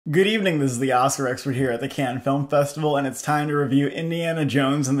Good evening, this is the Oscar expert here at the Cannes Film Festival, and it's time to review Indiana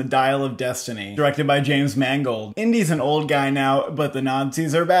Jones and the Dial of Destiny, directed by James Mangold. Indy's an old guy now, but the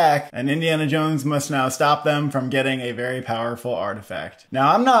Nazis are back, and Indiana Jones must now stop them from getting a very powerful artifact.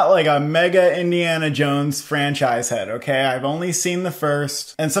 Now, I'm not like a mega Indiana Jones franchise head, okay? I've only seen the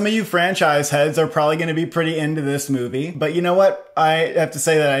first, and some of you franchise heads are probably going to be pretty into this movie, but you know what? I have to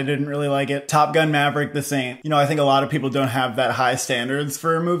say that I didn't really like it. Top Gun Maverick the same. You know, I think a lot of people don't have that high standards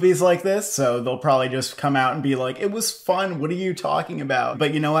for movies like this, so they'll probably just come out and be like, it was fun, what are you talking about?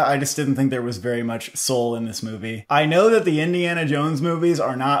 But you know what, I just didn't think there was very much soul in this movie. I know that the Indiana Jones movies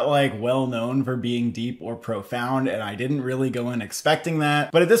are not like well known for being deep or profound, and I didn't really go in expecting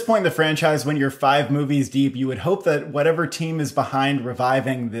that. But at this point in the franchise, when you're 5 movies deep, you would hope that whatever team is behind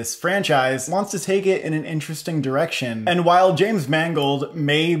reviving this franchise wants to take it in an interesting direction. And while James Mangold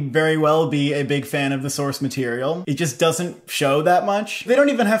may very well be a big fan of the source material, it just doesn't show that much. They don't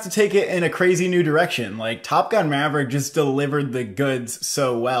even have to take it in a crazy new direction. Like, Top Gun Maverick just delivered the goods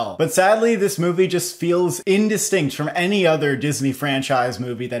so well. But sadly, this movie just feels indistinct from any other Disney franchise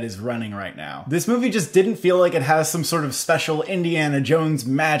movie that is running right now. This movie just didn't feel like it has some sort of special Indiana Jones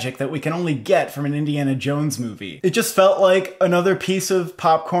magic that we can only get from an Indiana Jones movie. It just felt like another piece of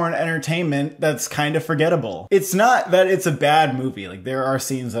popcorn entertainment that's kind of forgettable. It's not that it's a bad movie, like there are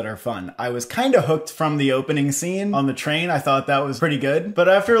scenes that are fun. I was kind of hooked from the opening scene on the train. I thought that was pretty good. But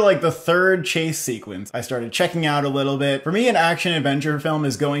after like the third chase sequence, I started checking out a little bit. For me, an action adventure film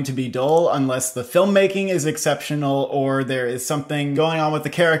is going to be dull unless the filmmaking is exceptional or there is something going on with the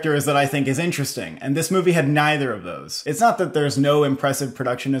characters that I think is interesting. And this movie had neither of those. It's not that there's no impressive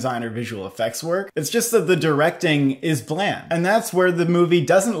production design or visual effects work. It's just that the directing is bland. And that's where the movie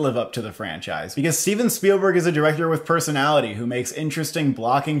doesn't live up to the franchise, because Steven Spielberg is a director with personality who makes interesting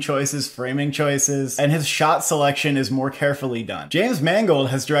blocking choices, framing choices, and his shot selection is more carefully done. James Mangold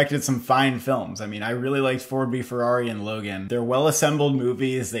has directed some fine films. I mean, I really liked Ford v Ferrari and Logan. They're well-assembled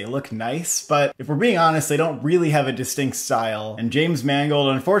movies, they look nice, but if we're being honest, they don't really have a distinct style, and James Mangold,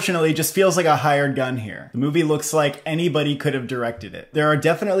 unfortunately, just feels like a hired gun here. The movie looks like anybody could have directed it. There are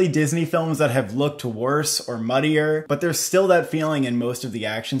definitely Disney films that have looked worse or muddier, but there's still that feeling in most of the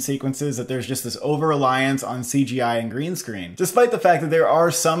action sequences that there's just this over-reliance on CGI and green screen. Despite the fact that there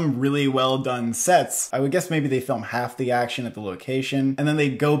are some really well done sets, I would guess maybe they film half the action at the location, and then they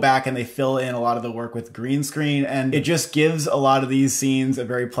go back and they fill in a lot of the work with green screen, and it just gives a lot of these scenes a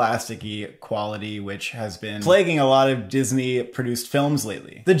very plasticky quality, which has been plaguing a lot of Disney produced films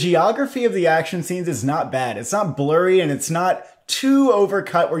lately. The geography of the action scenes is not bad. It's not blurry and it's not too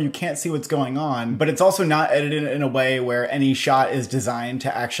overcut where you can't see what's going on, but it's also not edited in a way where any shot is designed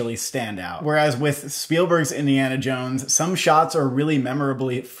to actually stand out. Whereas with Spielberg's Indiana Jones, some shots are really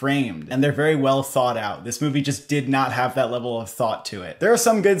memorably framed and they're very well thought out. This movie just did not have that level of thought to it. There are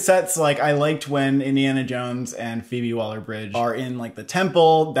some good sets, like I liked when Indiana Jones and Phoebe Waller-Bridge are in like the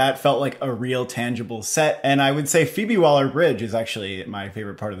temple. That felt like a real tangible set, and I would say Phoebe Waller-Bridge is actually my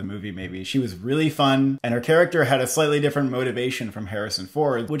favorite part of the movie maybe. She was really fun and her character had a slightly different motivation from Harrison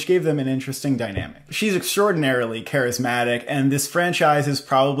Ford, which gave them an interesting dynamic. She's extraordinarily charismatic, and this franchise is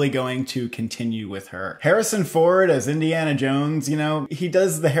probably going to continue with her. Harrison Ford as Indiana Jones, you know, he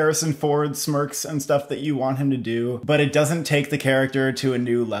does the Harrison Ford smirks and stuff that you want him to do, but it doesn't take the character to a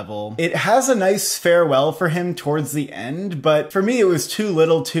new level. It has a nice farewell for him towards the end, but for me it was too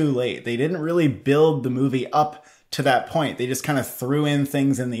little too late. They didn't really build the movie up to that point. They just kind of threw in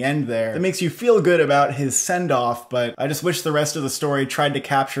things in the end there that makes you feel good about his send-off, but I just wish the rest of the story tried to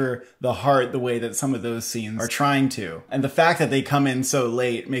capture the heart the way that some of those scenes are trying to. And the fact that they come in so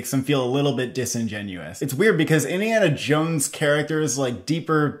late makes them feel a little bit disingenuous. It's weird because Indiana Jones characters, like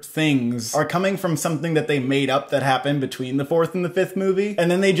deeper things, are coming from something that they made up that happened between the 4th and the 5th movie,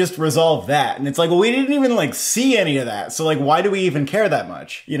 and then they just resolve that. And it's like, well, we didn't even like see any of that, so like why do we even care that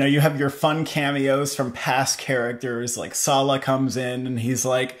much? You know, you have your fun cameos from past characters, like Sala comes in and he's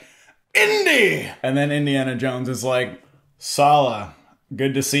like, Indy! And then Indiana Jones is like, Sala,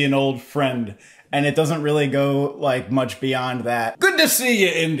 good to see an old friend. And it doesn't really go like much beyond that. Good to see you,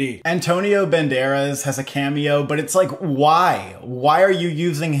 Indy! Antonio Banderas has a cameo, but it's like, why? Why are you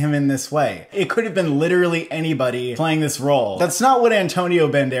using him in this way? It could have been literally anybody playing this role. That's not what Antonio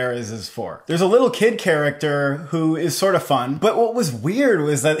Banderas is for. There's a little kid character who is sort of fun, but what was weird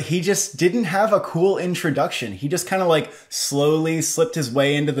was that he just didn't have a cool introduction. He just kind of like slowly slipped his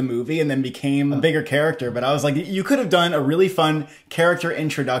way into the movie and then became a bigger character. But I was like, you could have done a really fun character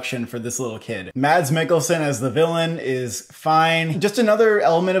introduction for this little kid. Mads Mikkelsen as the villain is fine. Just another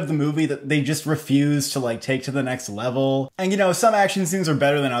element of the movie that they just refuse to like take to the next level. And you know, some action scenes are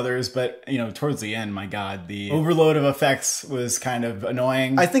better than others, but you know, towards the end, my god, the overload of effects was kind of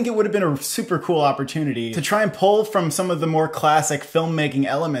annoying. I think it would have been a super cool opportunity to try and pull from some of the more classic filmmaking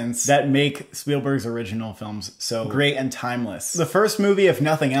elements that make Spielberg's original films so great and timeless. The first movie, if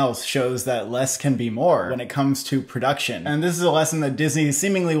nothing else, shows that less can be more when it comes to production. And this is a lesson that Disney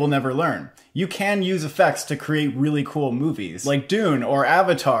seemingly will never learn. You can use effects to create really cool movies, like Dune or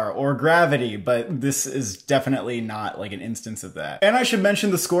Avatar or Gravity, but this is definitely not like an instance of that. And I should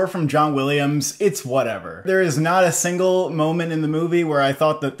mention the score from John Williams, it's whatever. There is not a single moment in the movie where I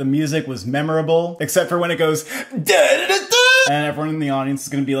thought that the music was memorable, except for when it goes da-da-da-da! And everyone in the audience is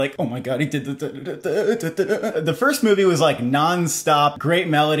gonna be like, oh my god, he did the. The first movie was like non-stop, great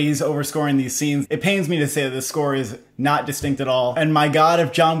melodies overscoring these scenes. It pains me to say that the score is not distinct at all. And my god,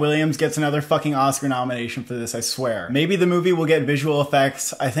 if John Williams gets another fucking Oscar nomination for this, I swear. Maybe the movie will get visual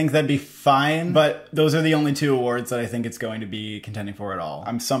effects. I think that'd be fine, but those are the only two awards that I think it's going to be contending for at all.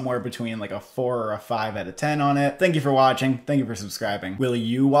 I'm somewhere between like a 4 or a 5 out of 10 on it. Thank you for watching. Thank you for subscribing. Will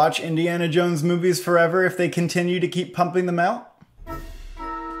you watch Indiana Jones movies forever if they continue to keep pumping them out?